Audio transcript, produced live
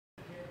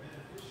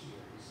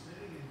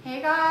Hey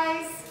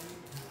guys.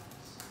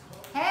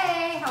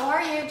 Hey, how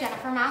are you?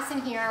 Jennifer Masson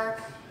here.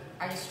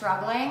 Are you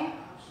struggling?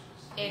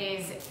 It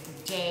is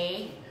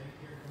day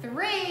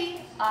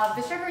 3 of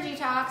the Sugar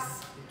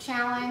Detox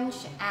Challenge,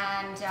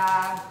 and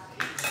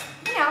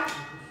you know,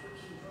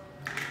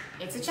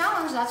 it's a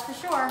challenge, that's for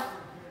sure.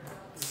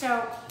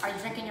 So, are you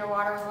drinking your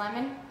water with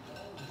lemon?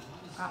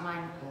 Got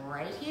mine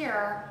right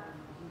here.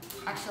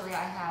 Actually,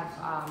 I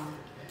have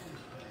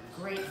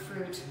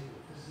grapefruit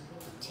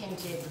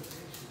tinted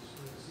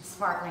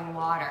sparkling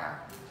water.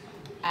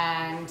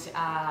 And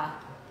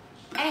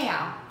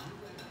anyhow,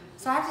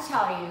 so I have to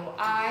tell you,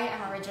 I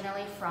am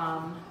originally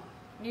from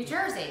New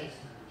Jersey.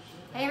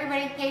 Hey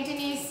everybody, hey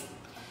Denise.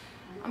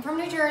 I'm from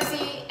New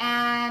Jersey,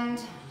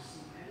 and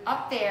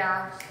up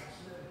there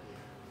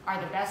are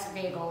the best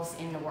bagels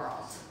in the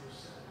world,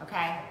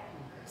 okay?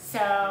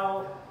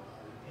 So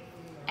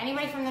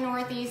anybody from the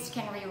Northeast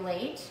can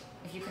relate.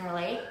 If you can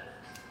relate,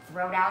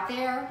 throw it out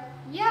there.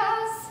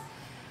 Yes.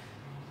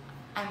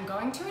 I'm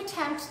going to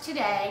attempt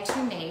today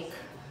to make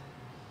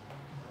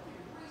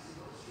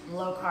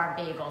low carb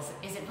bagels.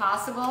 Is it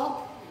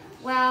possible?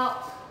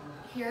 Well,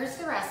 here's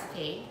the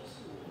recipe,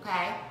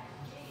 okay?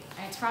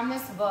 And it's from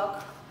this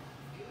book,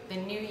 The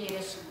New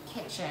Yiddish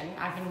Kitchen.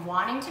 I've been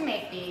wanting to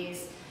make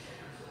these.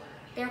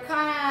 They're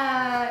kind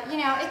of, you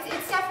know,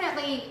 it's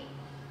definitely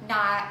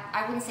not,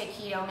 I wouldn't say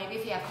keto. Maybe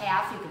if you have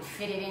half, you could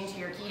fit it into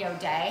your keto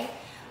day.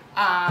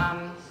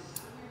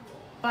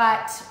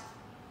 But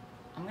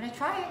I'm gonna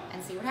try it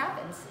and see what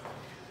happens.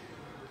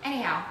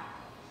 Anyhow,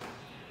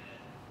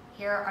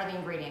 here are the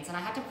ingredients, and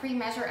I had to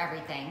pre-measure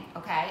everything,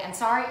 okay? And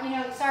sorry,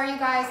 sorry you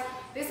guys,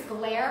 this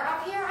glare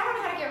up here, I don't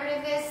know how to get rid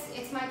of this.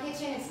 It's my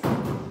kitchen, it's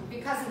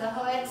because of the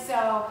hood,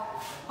 so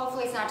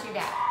hopefully it's not too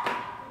bad.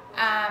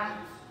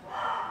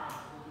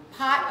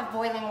 Pot of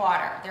boiling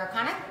water. There are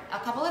kind of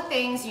a couple of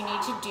things you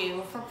need to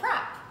do for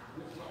prep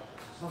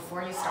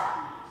before you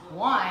start.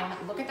 One,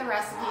 look at the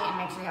recipe and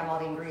make sure you have all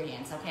the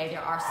ingredients, okay?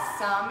 There are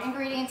some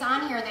ingredients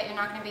on here that you're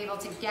not gonna be able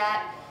to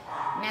get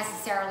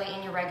necessarily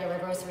in your regular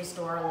grocery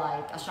store,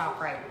 like a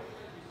ShopRite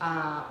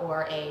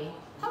or a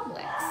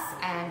Publix.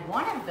 And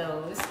one of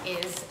those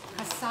is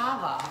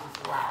cassava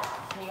flour.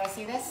 Can you guys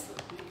see this?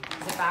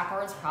 Is it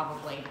backwards?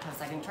 Probably,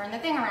 because I didn't turn the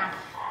thing around.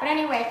 But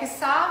anyway,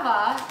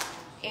 cassava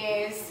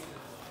is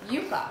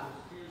yuca.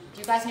 Do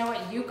you guys know what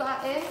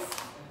yuca is?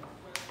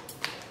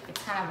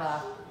 It's kind of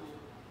a,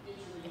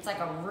 it's like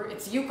a root,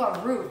 it's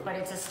yuca root, but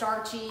it's a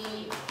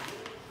starchy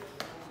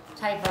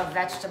type of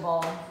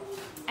vegetable.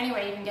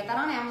 Anyway, you can get that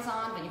on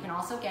Amazon, but you can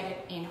also get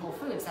it in Whole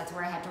Foods. That's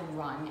where I had to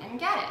run and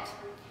get it.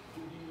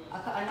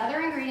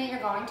 Another ingredient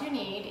you're going to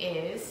need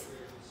is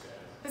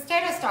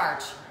potato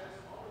starch.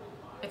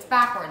 It's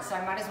backwards, so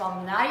I might as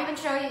well not even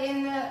show you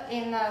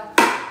in the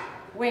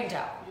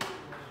window.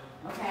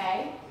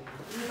 Okay?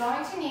 You're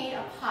going to need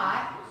a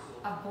pot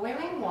of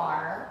boiling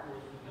water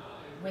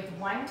with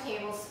 1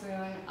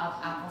 tablespoon of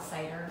apple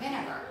cider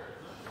vinegar.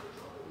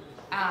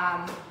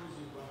 I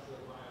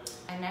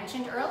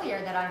mentioned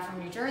earlier that I'm from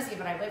New Jersey,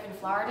 but I live in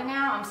Florida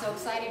now. I'm so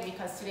excited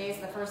because today's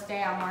the first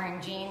day I'm wearing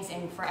jeans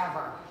in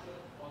forever.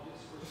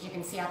 If you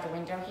can see out the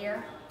window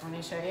here, let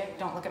me show you.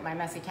 Don't look at my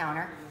messy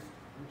counter.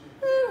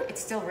 Woo,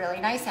 it's still really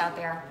nice out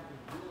there.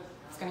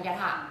 It's gonna get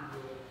hot.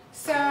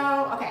 So,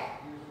 okay.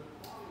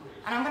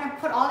 And I'm gonna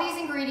put all these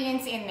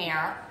ingredients in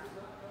there.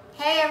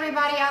 Hey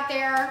everybody out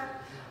there.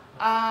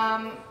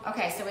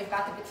 Okay, so we've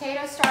got the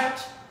potato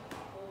starch.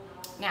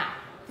 Now,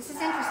 this is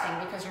interesting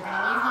because you're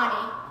gonna need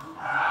honey.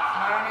 And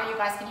I don't know, you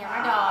guys can hear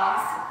my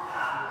dogs.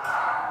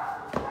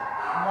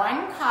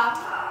 1 cup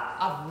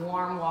of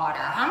warm water.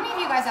 How many of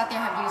you guys out there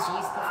have used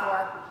yeast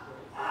before?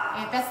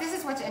 And this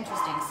is what's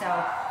interesting. So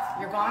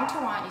you're going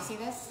to want, you see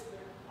this?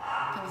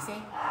 Can you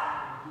see?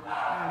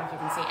 I don't know if you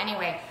can see.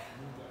 Anyway,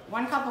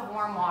 1 cup of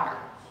warm water.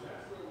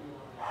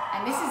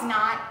 And this is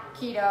not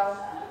keto.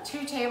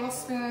 2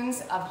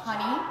 tablespoons of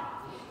honey.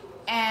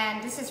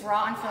 And this is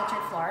raw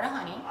unfiltered Florida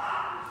honey.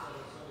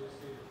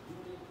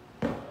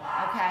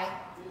 Okay.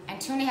 And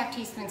 2½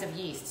 teaspoons of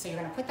yeast. So you're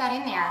gonna put that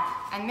in there.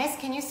 And this,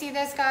 can you see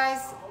this,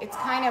 guys? It's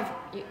kind of,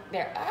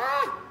 there,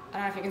 I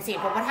don't know if you can see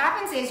it, but what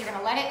happens is you're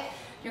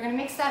gonna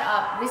mix that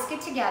up, whisk it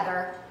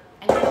together,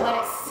 and you're gonna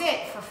let it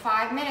sit for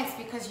 5 minutes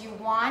because you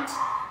want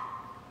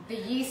the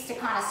yeast to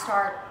kind of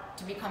start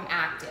to become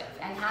active.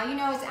 And how you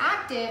know it's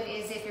active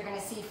is if you're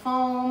gonna see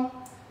foam,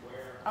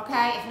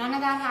 okay? If none of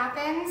that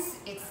happens,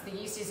 it's the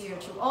yeast is either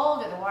too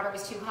old or the water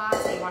was too hot,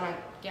 so you wanna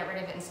get rid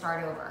of it and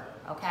start over,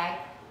 okay?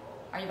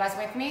 Are you guys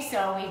with me?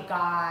 So we've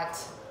got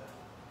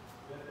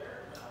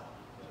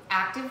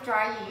active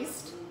dry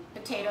yeast,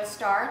 potato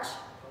starch,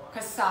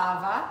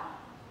 cassava,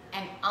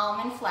 and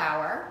almond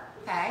flour,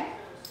 okay?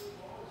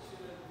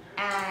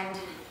 And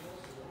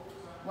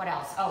what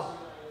else? Oh,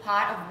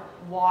 pot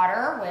of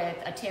water with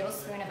a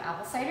tablespoon of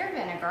apple cider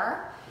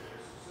vinegar.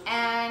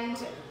 And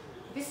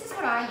this is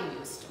what I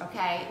used,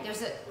 okay?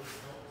 There's a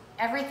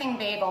everything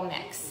bagel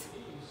mix.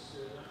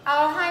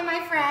 Oh, hi,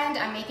 my friend.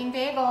 I'm making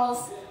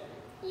bagels.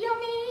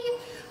 Yummy.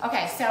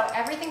 Okay, so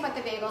everything but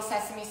the bagel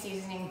sesame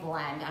seasoning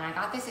blend, and I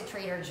got this at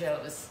Trader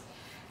Joe's.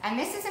 And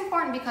this is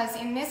important because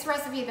in this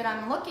recipe that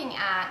I'm looking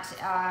at,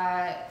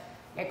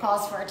 it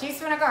calls for a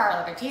teaspoon of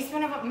garlic, a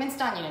teaspoon of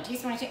minced onion, a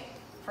teaspoon of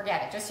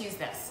forget it, just use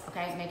this,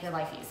 okay? Make your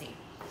life easy.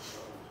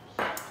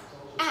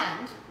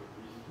 And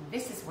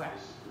this is what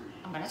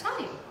I'm gonna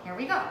tell you. Here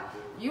we go.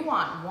 You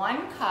want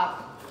 1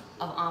 cup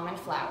of almond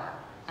flour.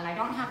 And I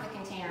don't have the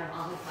container of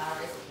almond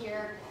flour. It's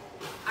here.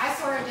 I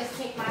sort of just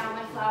take my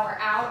almond flour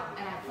out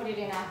and I put it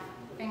in a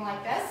thing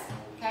like this.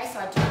 Okay, so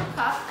I took a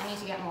cup, I need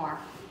to get more.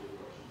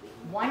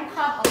 1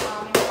 cup of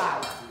almond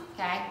flour,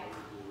 okay?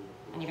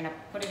 And you're gonna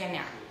put it in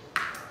there.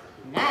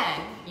 And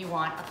then you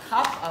want a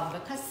cup of the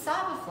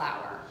cassava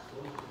flour.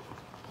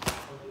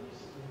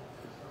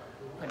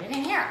 Put it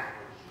in here.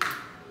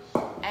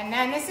 And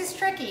then this is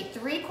tricky,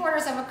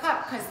 3/4 of a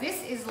cup, because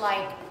this is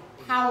like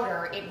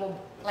powder. It will,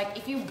 like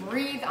if you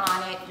breathe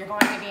on it, you're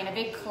going to be in a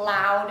big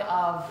cloud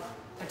of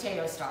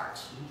potato starch,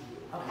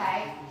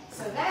 okay?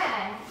 So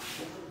then,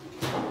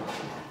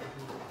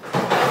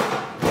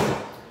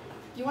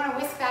 you want to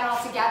whisk that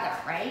all together,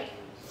 right?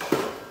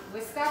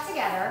 Whisk that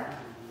together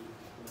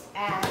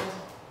and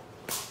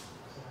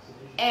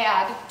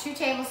add 2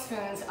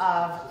 tablespoons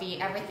of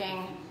the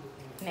everything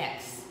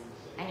mix.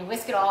 And you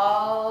whisk it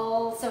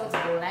all so it's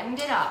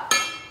blended up.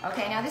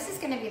 Okay, now this is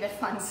going to be the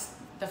fun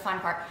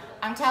part.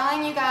 I'm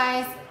telling you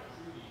guys,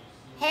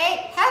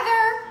 hey,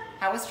 Heather,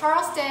 how was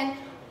Charleston?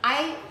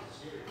 I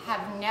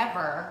have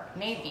never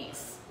made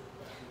these.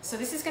 So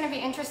this is going to be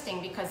interesting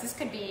because this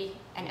could be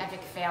an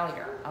epic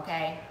failure,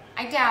 okay?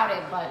 I doubt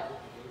it, but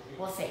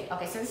we'll see.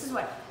 Okay, so this is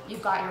what,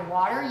 you've got your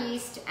water,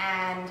 yeast,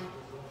 and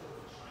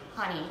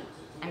honey.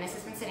 And this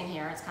has been sitting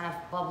here. It's kind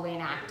of bubbly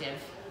and active.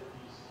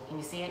 Can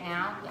you see it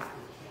now? Yeah.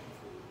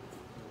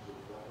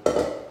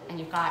 And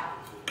you've got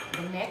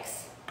the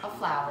mix of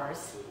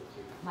flours.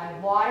 My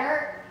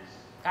water,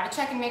 gotta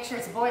check and make sure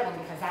it's boiling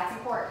because that's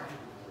important.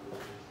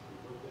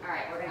 All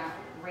right, we're gonna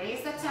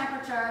raise the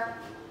temperature.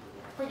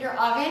 Put your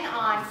oven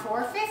on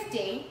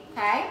 450,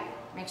 okay?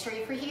 Make sure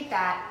you preheat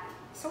that.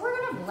 So we're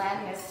gonna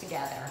blend this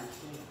together.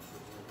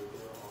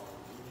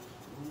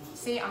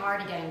 See, I'm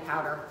already getting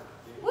powder.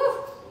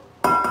 Woo!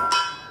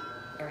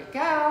 There we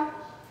go.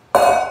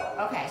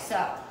 Okay,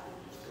 so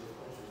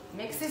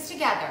mix this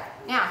together.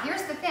 Now,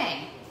 here's the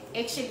thing.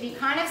 It should be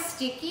kind of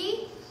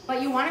sticky,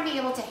 but you want to be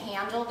able to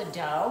handle the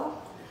dough.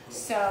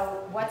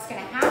 So what's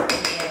going to happen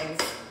is,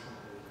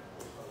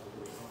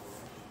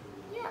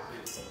 yeah,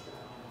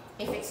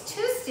 if it's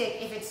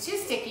too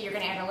sticky, you're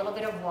going to add a little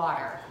bit of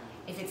water.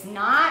 If it's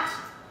not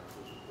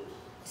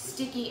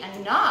sticky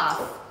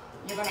enough,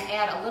 you're going to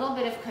add a little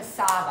bit of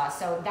cassava.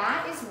 So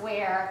that is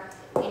where,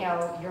 you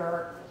know,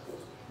 your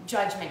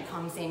judgment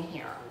comes in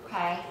here,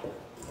 okay?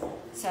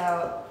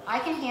 So I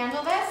can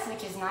handle this,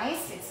 which is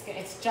nice.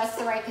 It's just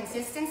the right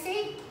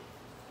consistency.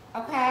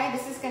 Okay,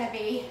 this is gonna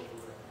be,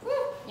 woo,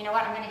 you know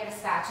what, I'm gonna get a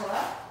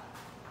spatula.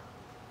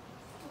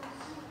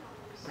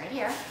 Right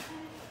here.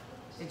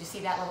 Did you see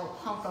that little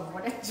hunk of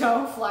what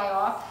dough fly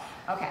off?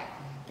 Okay,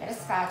 get a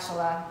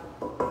spatula.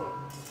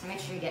 Make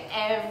sure you get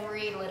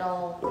every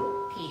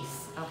little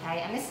piece,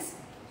 okay? And this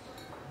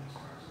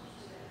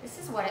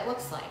is what it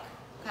looks like,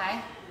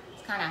 okay?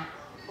 It's kind of,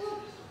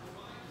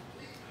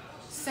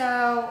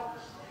 so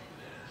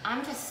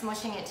I'm just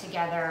smushing it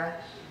together.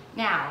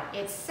 Now,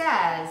 it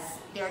says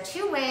there are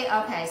 2 ways,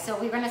 okay, so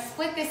we're gonna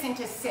split this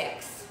into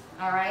 6,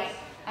 all right?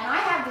 And I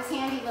have this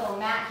handy little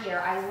mat here.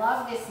 I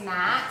love this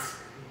mat.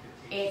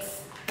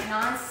 It's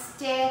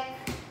non-stick.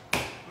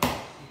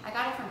 I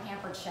got it from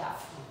Pampered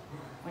Chef,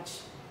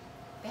 which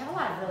they have a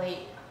lot of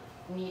really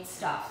neat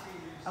stuff.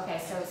 Okay,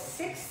 so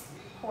 6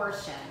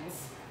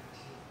 portions.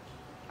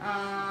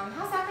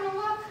 How's that gonna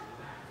look?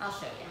 I'll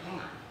show you,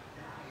 hang on.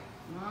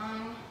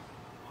 1.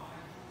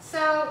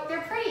 So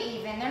they're pretty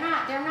even. They're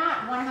not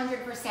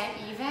 100%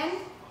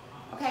 even.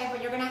 Okay,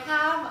 but you're gonna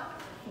have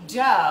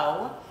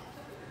dough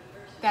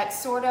that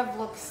sort of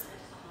looks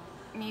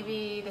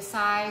maybe the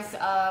size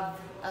of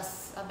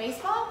a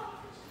baseball.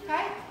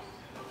 Okay.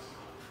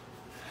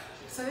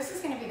 So this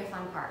is gonna be the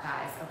fun part,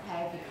 guys.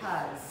 Okay,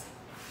 because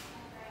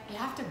you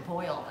have to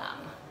boil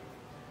them.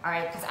 All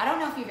right, because I don't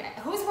know if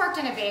who's worked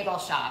in a bagel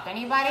shop?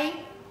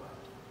 Anybody?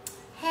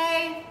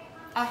 Hey.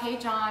 Oh, hey,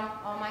 John.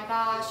 Oh, my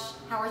gosh.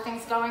 How are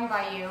things going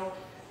by you?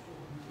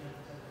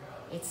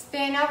 It's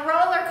been a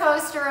roller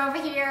coaster over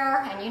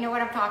here, and you know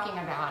what I'm talking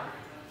about.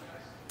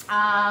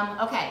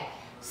 Okay,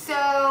 so,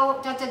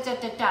 All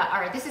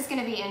right, this is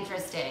going to be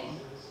interesting.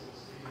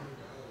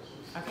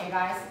 Okay,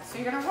 guys, so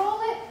you're going to roll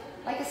it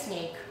like a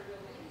snake.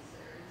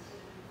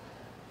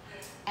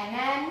 And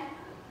then,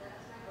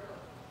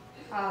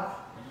 oh,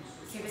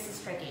 see, this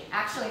is tricky.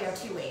 Actually, there are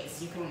 2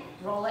 ways. You can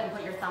roll it and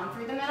put your thumb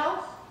through the middle.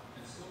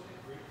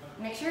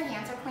 Make sure your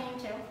hands are clean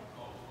too.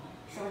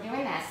 So we're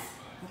doing this,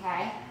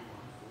 okay?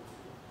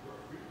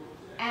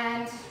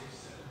 And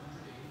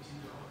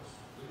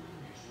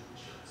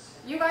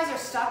you guys are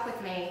stuck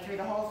with me through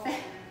the whole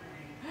thing.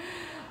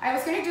 I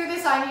was gonna do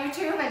this on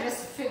YouTube and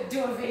just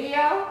do a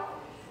video.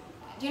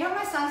 Do you know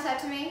what my son said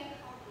to me?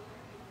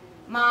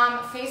 Mom,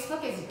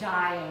 Facebook is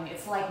dying.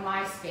 It's like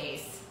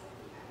MySpace.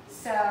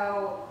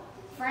 So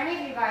for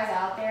any of you guys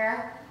out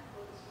there,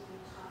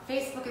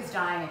 Facebook is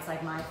dying. It's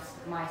like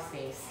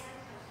MySpace.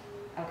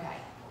 Okay.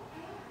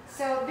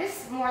 So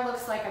this more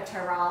looks like a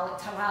tarale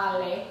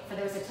for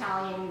those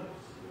Italian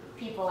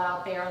people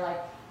out there. Like,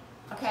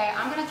 okay,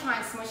 I'm gonna try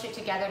and smush it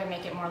together to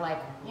make it more like,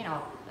 you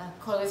know, a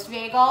closed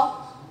bagel.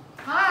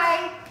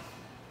 Hi.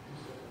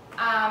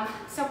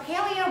 So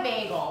paleo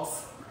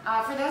bagels.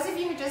 For those of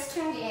you who just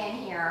tuned in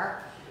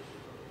here,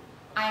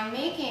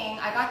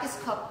 I got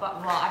this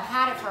cookbook, well, I've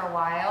had it for a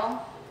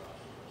while.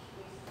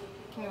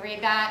 Can you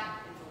read that?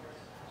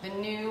 The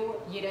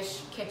New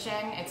Yiddish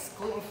Kitchen. It's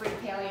gluten-free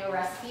paleo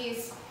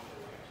recipes.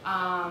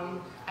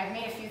 I've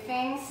made a few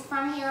things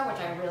from here, which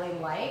I really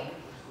like,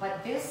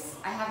 but this,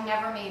 I have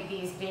never made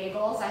these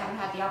bagels. I haven't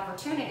had the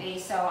opportunity,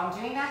 so I'm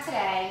doing that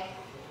today.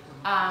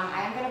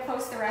 I am gonna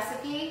post the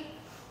recipe,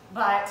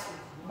 but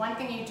one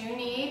thing you do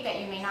need that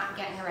you may not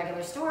get in your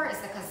regular store is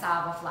the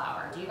cassava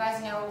flour. Do you guys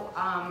know,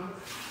 and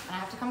I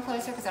have to come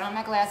closer because I don't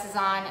have my glasses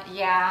on.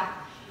 Yeah,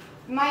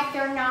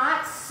 they're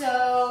not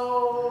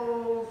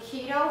so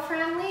keto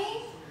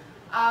friendly.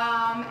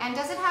 And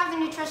does it have the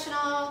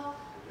nutritional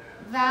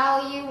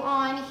value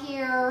on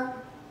here?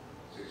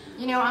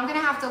 You know, I'm gonna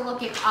have to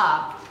look it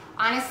up.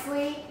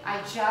 Honestly,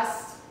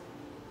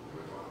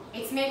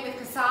 it's made with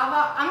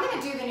cassava. I'm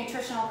gonna do the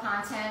nutritional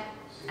content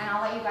and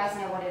I'll let you guys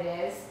know what it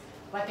is.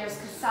 But there's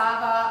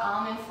cassava,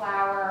 almond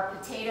flour,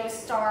 potato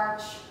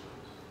starch.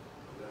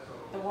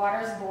 The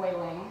water's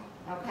boiling,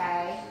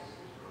 okay?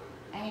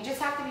 And you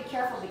just have to be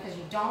careful because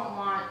you don't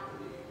want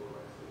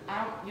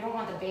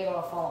the bagel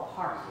to fall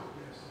apart.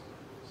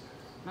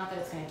 Not that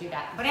it's gonna do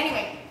that. But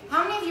anyway,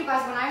 how many of you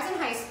guys, when I was in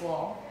high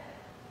school,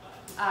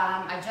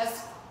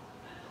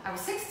 I was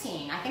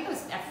 16. I think it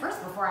was at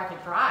first before I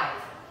could drive.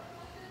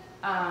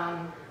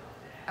 I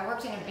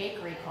worked in a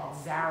bakery called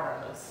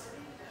Zaro's.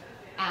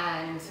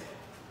 And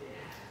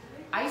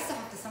I used to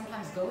have to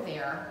sometimes go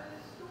there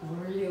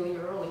really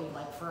early,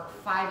 like for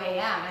 5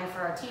 a.m. And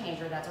for a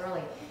teenager, that's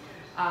early.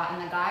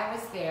 And the guy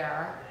was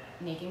there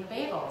making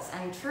bagels.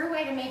 And the true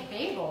way to make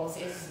bagels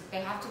is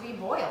they have to be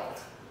boiled.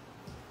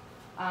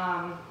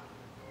 I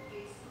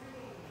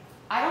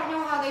don't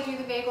know how they do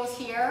the bagels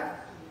here.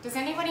 Does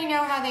anybody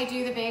know how they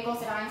do the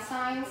bagels at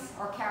Einstein's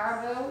or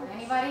Caribou?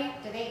 Anybody?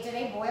 Do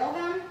they boil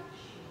them?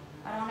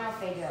 I don't know if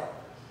they do.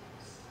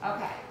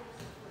 Okay.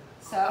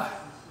 So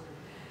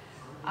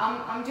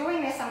I'm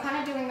doing this. I'm kind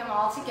of doing them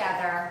all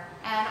together.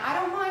 And I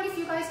don't mind if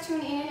you guys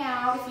tune in and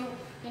out. If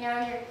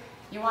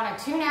you want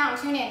to tune out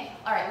and tune in.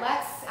 All right,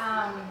 let's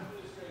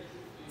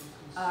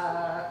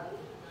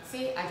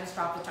see, I just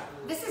dropped the chart.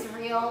 This is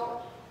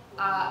real.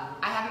 I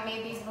haven't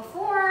made these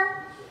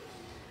before.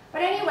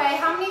 But anyway,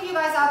 how many of you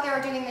guys out there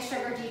are doing the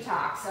sugar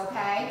detox,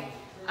 okay?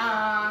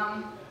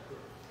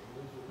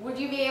 Would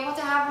you be able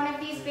to have one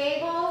of these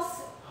bagels?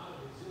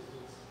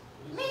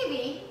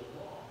 Maybe.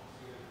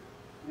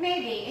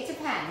 Maybe, it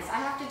depends. I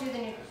have to do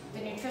the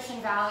nutrition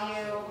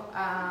value.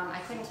 I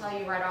couldn't tell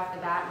you right off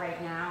the bat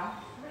right now,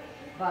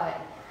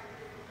 but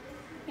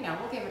you know,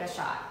 we'll give it a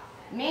shot.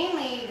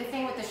 Mainly, the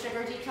thing with the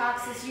sugar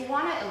detox is you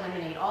want to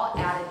eliminate all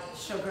added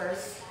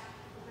sugars.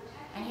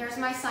 And here's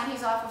my son,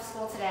 he's off of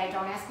school today.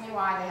 Don't ask me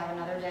why, they have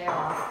another day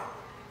off.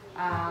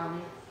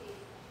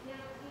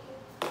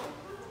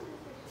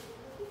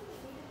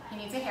 He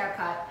needs a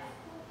haircut.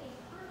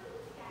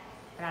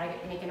 I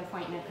gotta make an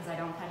appointment because I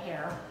don't cut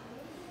hair.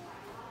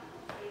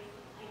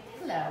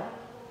 Hello.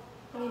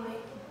 What are you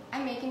making?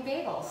 I'm making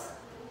bagels.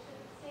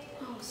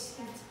 Oh,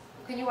 sweet.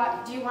 Do you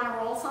want to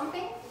roll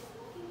something?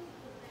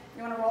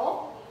 You want to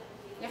roll?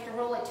 You have to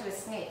roll it to a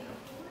snake.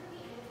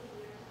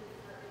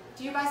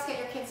 Do you guys get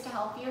your kids to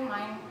help you?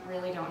 Mine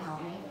really don't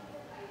help me.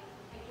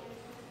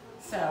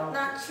 So.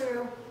 Not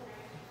true.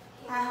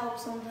 I help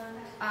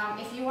sometimes.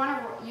 If you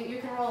want to, you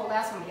can roll the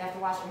last one, but you have to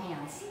wash your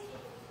hands.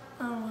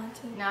 I don't want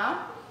to.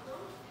 No?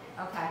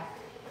 Okay.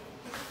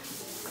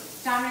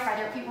 Dominic, are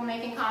there people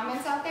making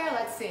comments out there?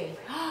 Let's see.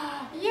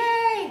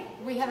 Yay!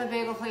 We have a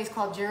bagel place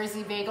called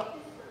Jersey Bagel.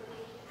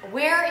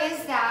 Where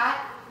is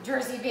that?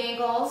 Jersey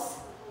Bagels.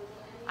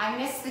 I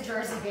miss the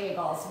Jersey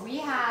Bagels. We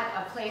had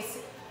a place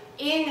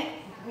in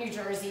New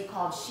Jersey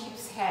called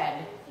Sheep's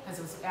Head, because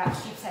it was at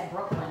Sheep's Head,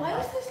 Brooklyn. Why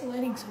is this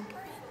lighting so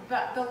bright?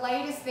 But the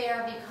light is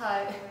there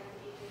because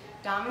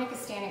Dominic is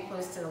standing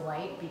close to the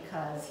light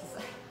because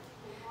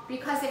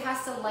it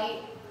has to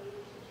light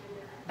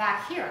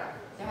back here.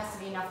 There has to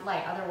be enough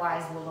light,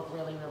 otherwise we'll look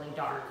really, really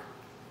dark.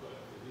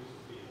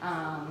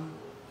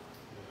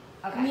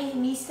 Okay.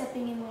 Me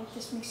stepping in like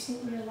this makes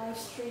your live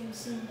stream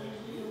seem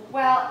really.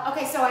 Well,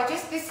 okay, so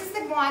this is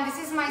the one, this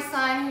is my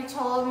son who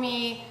told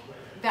me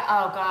that,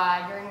 oh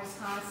God, you're in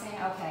Wisconsin?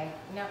 Okay,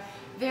 no,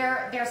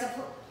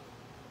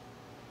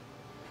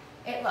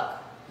 look,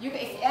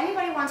 if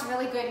anybody wants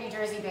really good New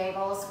Jersey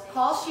bagels,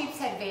 call Sheep's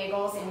Head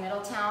Bagels in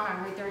Middletown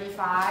on Route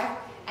 35,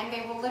 and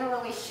they will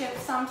literally ship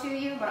some to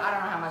you, but I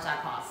don't know how much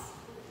that costs.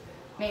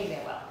 Maybe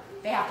they will.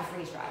 They have to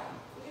freeze dry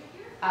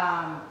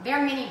them.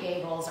 Their mini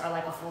bagels are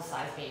like a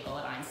full-size bagel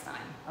at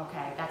Einstein,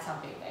 okay? That's how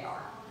big they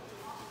are.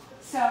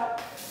 So,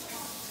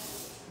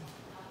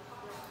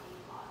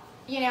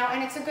 You know,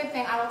 and it's a good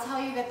thing. I will tell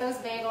you that those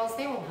bagels,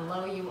 they will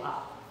blow you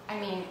up. I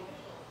mean,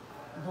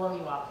 blow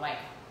you up. Like,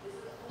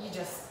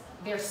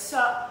 they're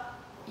so,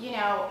 you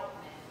know,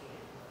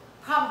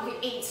 probably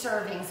 8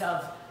 servings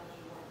of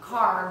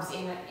carbs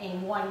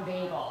in one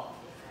bagel.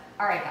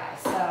 All right,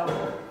 guys,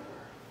 so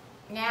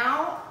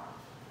now,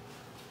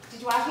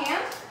 did you wash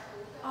hands?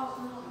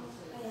 Oh,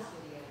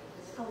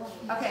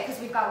 yeah. Okay, because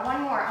we've got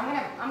one more.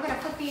 I'm gonna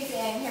put these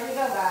in. Here we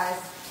go,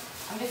 guys.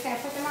 I'm just gonna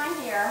put them on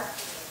here.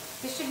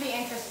 This should be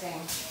interesting.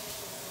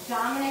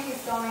 Dominic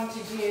is going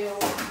to do,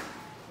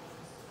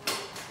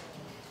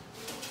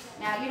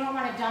 now you don't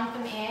want to dump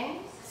them in,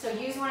 so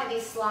use one of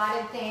these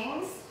slotted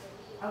things,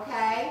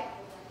 okay?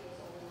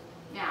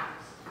 Now,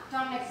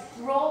 Dominic,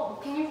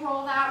 can you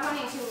roll that one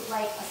into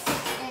like a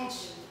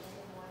 6-inch?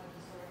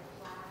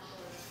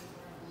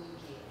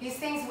 These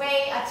things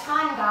weigh a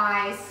ton,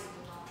 guys.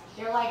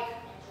 They're like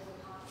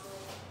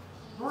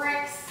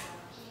bricks.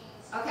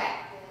 Okay,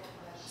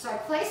 so I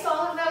placed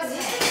all of those in.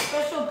 Is this a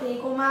special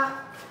bagel mat?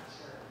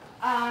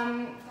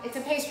 It's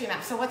a pastry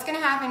map. So what's going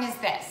to happen is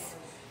this.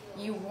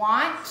 You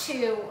want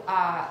to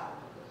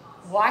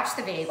watch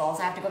the bagels.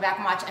 I have to go back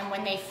and watch. And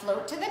when they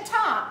float to the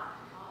top,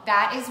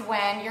 that is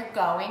when you're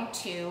going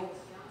to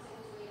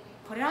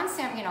put it on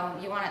simmer. You know,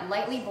 you want it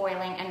lightly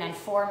boiling and then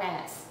 4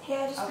 minutes.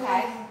 Yeah, just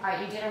okay. All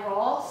right, you did a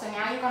roll. So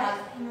now you're going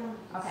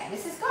to, okay,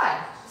 this is good.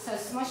 So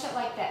smush it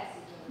like this.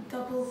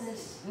 Double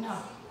this. No.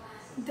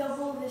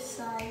 Double this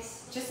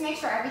size. Just make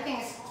sure everything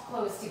is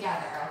close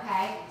together,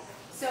 okay?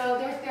 So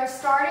they're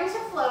starting to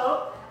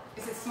float.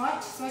 Is it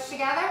smushed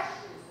together?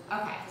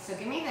 Okay, so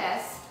give me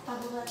this.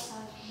 Double that size.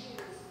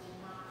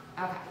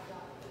 Okay.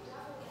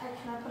 Can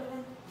I put it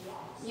in?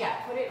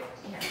 Yeah, put it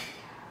here.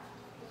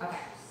 Okay.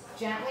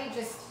 Gently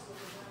just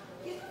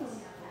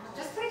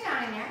put it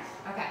down in there.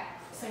 Okay.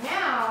 So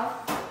now.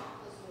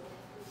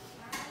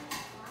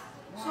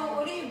 So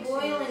what are you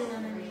boiling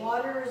them in?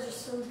 Water or is there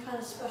some kind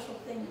of special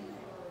thing in there?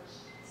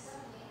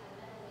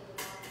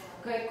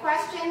 Good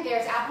question.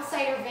 There's apple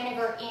cider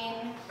vinegar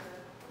in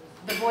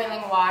the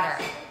boiling water.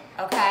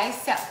 Okay,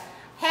 so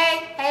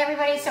hey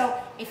everybody. So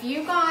if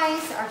you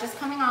guys are just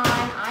coming on,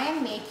 I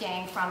am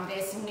making from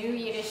this new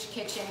Yiddish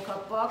kitchen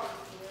cookbook,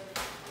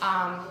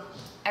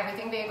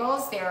 everything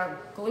bagels. They're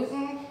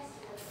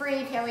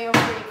gluten-free,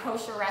 paleo-free,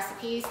 kosher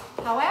recipes.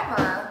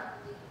 However,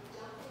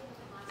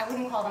 I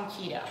wouldn't call them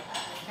keto,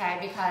 okay,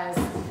 because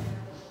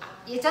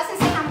it doesn't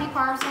say how many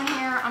carbs in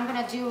here. I'm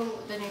gonna do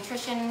the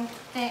nutrition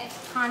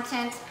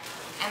content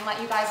and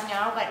let you guys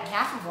know, but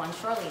half of one,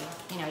 surely,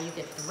 you know, you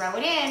could throw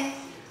it in.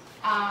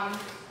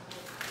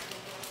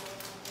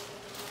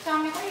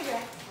 Dominic, what are you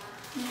doing?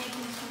 I'm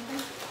making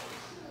something.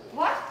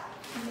 What?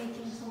 I'm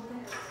making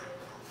something.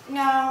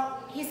 No,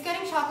 he's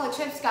getting chocolate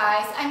chips,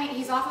 guys. I mean,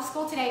 he's off of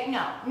school today.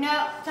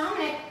 No,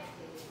 Dominic.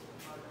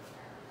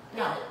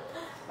 No,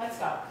 let's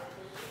go.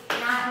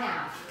 Not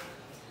now.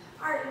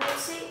 All right,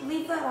 let's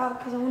leave that out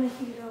because I want to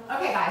heat it up.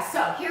 Okay, guys,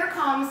 so here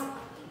comes,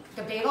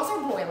 the bagels are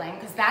boiling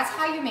because that's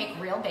how you make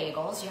real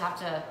bagels. You have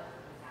to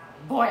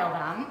boil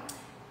them.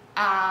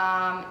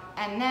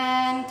 And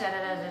then,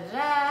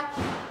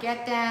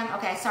 get them,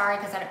 okay, sorry,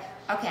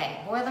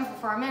 okay, boil them for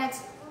 4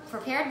 minutes,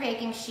 prepared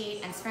baking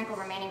sheet, and sprinkle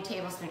remaining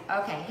tablespoon.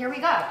 Okay, here we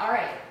go, all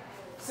right.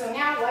 So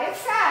now what it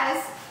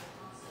says,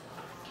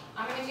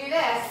 I'm gonna do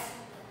this,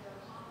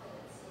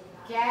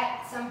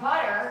 get some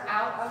butter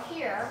out of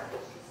here,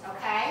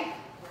 okay?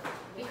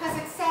 Because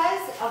it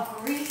says a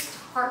greased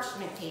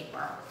parchment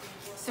paper.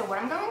 So what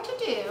I'm going to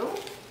do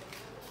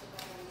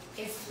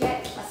is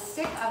get a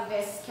stick of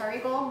this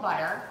Kerrygold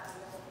butter,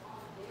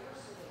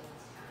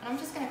 and I'm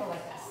just gonna go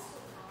like this.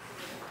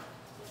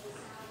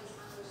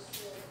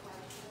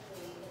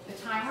 The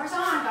timer's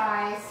on,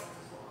 guys.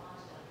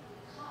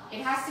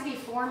 It has to be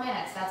 4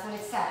 minutes, that's what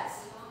it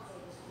says.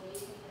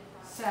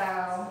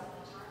 So,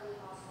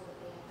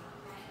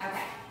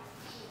 okay.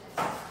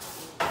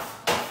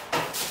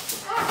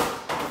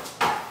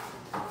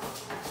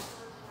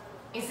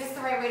 Is this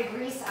the right way to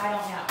grease? I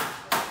don't know.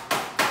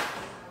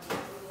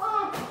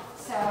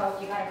 So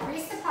you gotta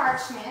grease the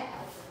parchment.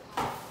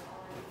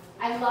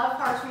 I love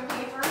parchment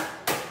paper.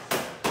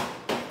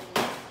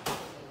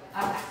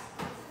 Okay.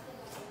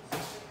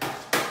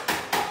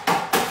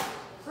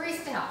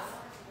 Greased enough,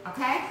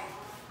 okay?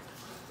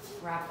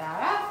 Wrap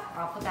that up,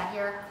 or I'll put that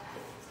here.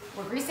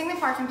 We're greasing the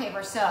parchment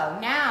paper, so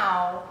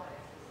now,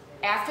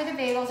 after the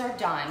bagels are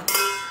done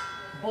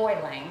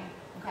boiling,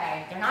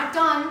 okay, they're not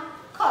done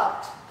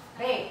cooked,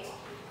 baked,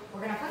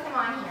 we're gonna put them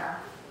on here,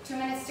 2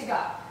 minutes to go,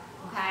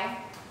 okay?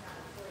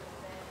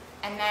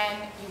 And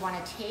then you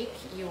wanna take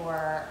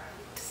your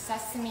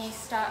sesame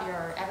stuff,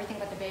 your everything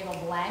but the bagel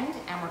blend,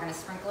 and we're gonna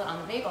sprinkle it on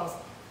the bagels,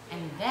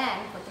 and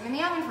then put them in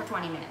the oven for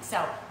 20 minutes. So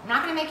I'm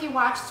not gonna make you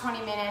watch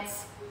 20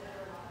 minutes,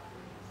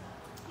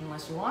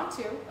 unless you want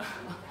to.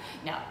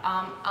 No,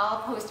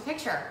 I'll post a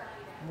picture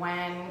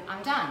when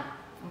I'm done,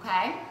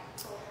 okay?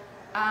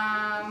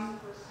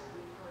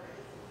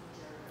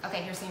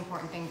 Okay, here's the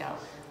important thing though.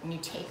 When you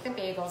take the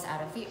bagels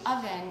out of the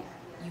oven,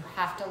 you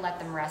have to let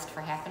them rest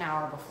for half an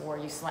hour before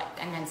you slice,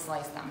 and then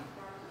slice them,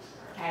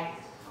 okay?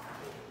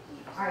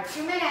 All right,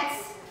 2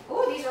 minutes.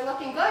 Ooh, these are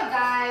looking good,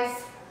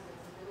 guys.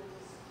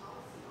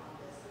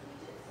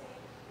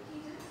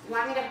 You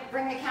want me to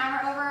bring the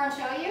camera over and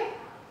show you?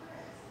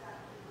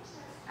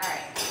 All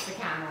right, the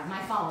camera,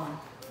 my phone.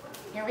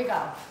 Here we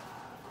go.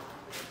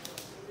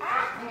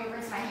 Let me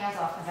rinse my hands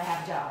off because I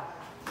have dough.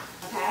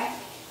 Okay?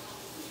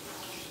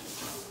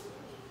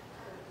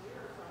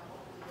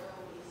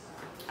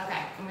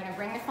 Okay, I'm gonna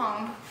bring the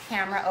phone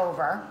camera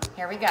over.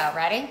 Here we go,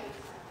 ready?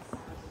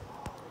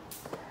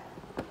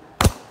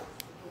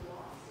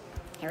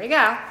 Here we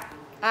go.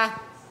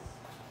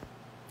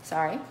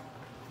 Sorry.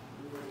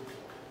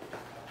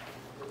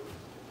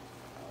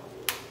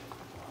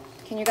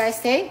 Can you guys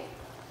see?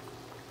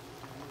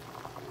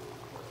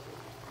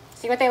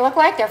 See what they look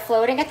like? They're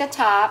floating at the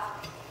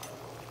top.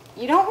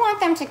 You don't want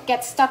them to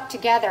get stuck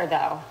together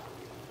though.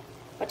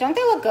 But don't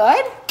they look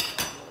good?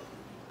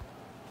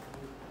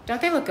 Don't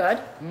they look good?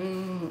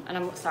 And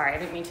I'm sorry, I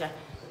didn't mean to.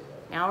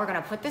 Now we're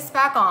gonna put this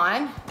back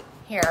on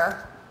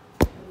here.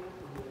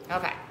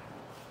 Okay,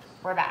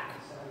 we're back.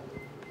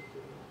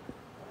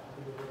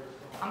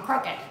 I'm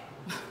crooked.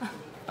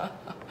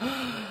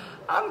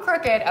 I'm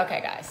crooked.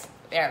 Okay, guys,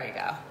 there we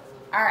go.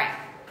 All right.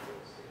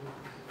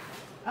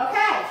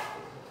 Okay,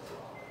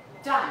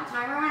 done.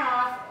 Timer went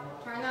off.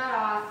 Turn that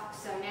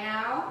off. So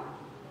now,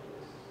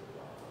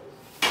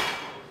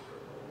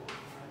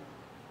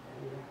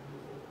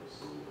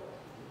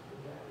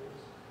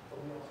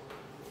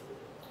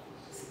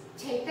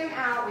 take them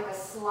out with a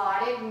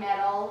slotted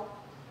metal.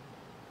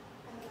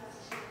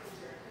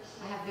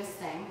 I have this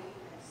thing.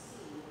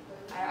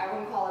 I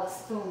wouldn't call it a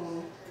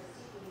spoon.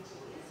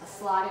 A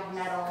slotted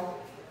metal.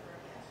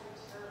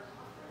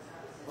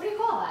 What do you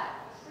call that?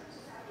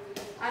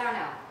 I don't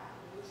know.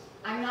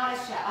 I'm not a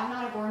chef. I'm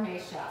not a gourmet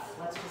chef.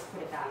 Let's just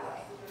put it that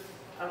way.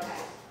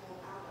 Okay.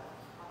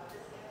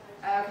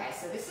 Okay,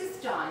 so this is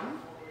done.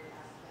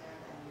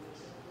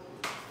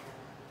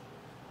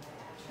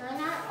 Turn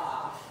that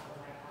off.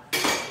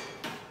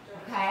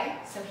 Okay,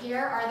 so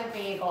here are the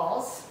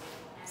bagels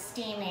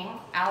steaming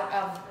out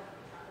of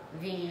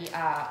the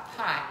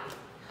pot.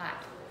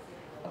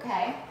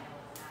 Okay?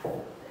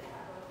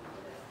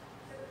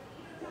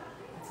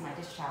 That's my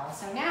dish towel.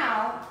 So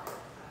now,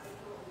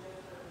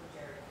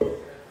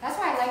 that's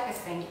why I like this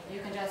thing. You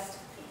can just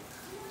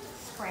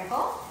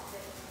sprinkle.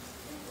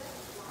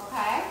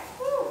 Okay?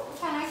 Woo, look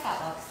how nice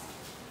that looks.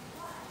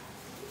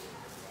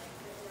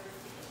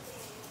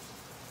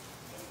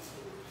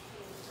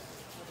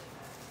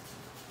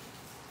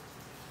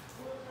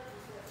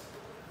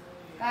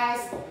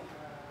 Guys,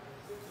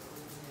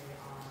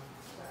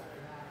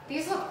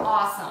 these look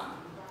awesome.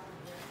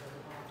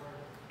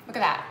 Look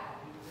at that.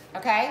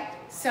 Okay?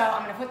 So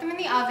I'm gonna put them in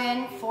the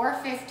oven,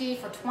 450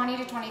 for 20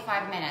 to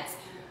 25 minutes.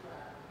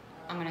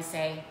 I'm gonna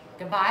say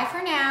goodbye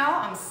for now.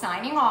 I'm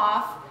signing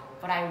off,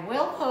 but I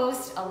will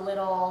post a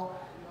little,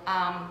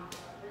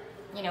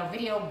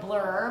 video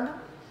blurb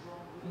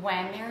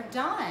when they're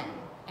done.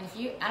 And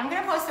I'm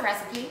gonna post the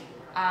recipe.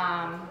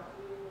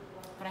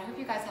 But I hope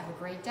you guys have a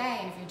great day.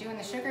 And if you're doing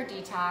the sugar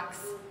detox,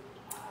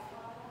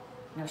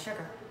 no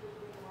sugar.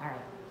 All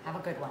right, have a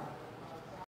good one.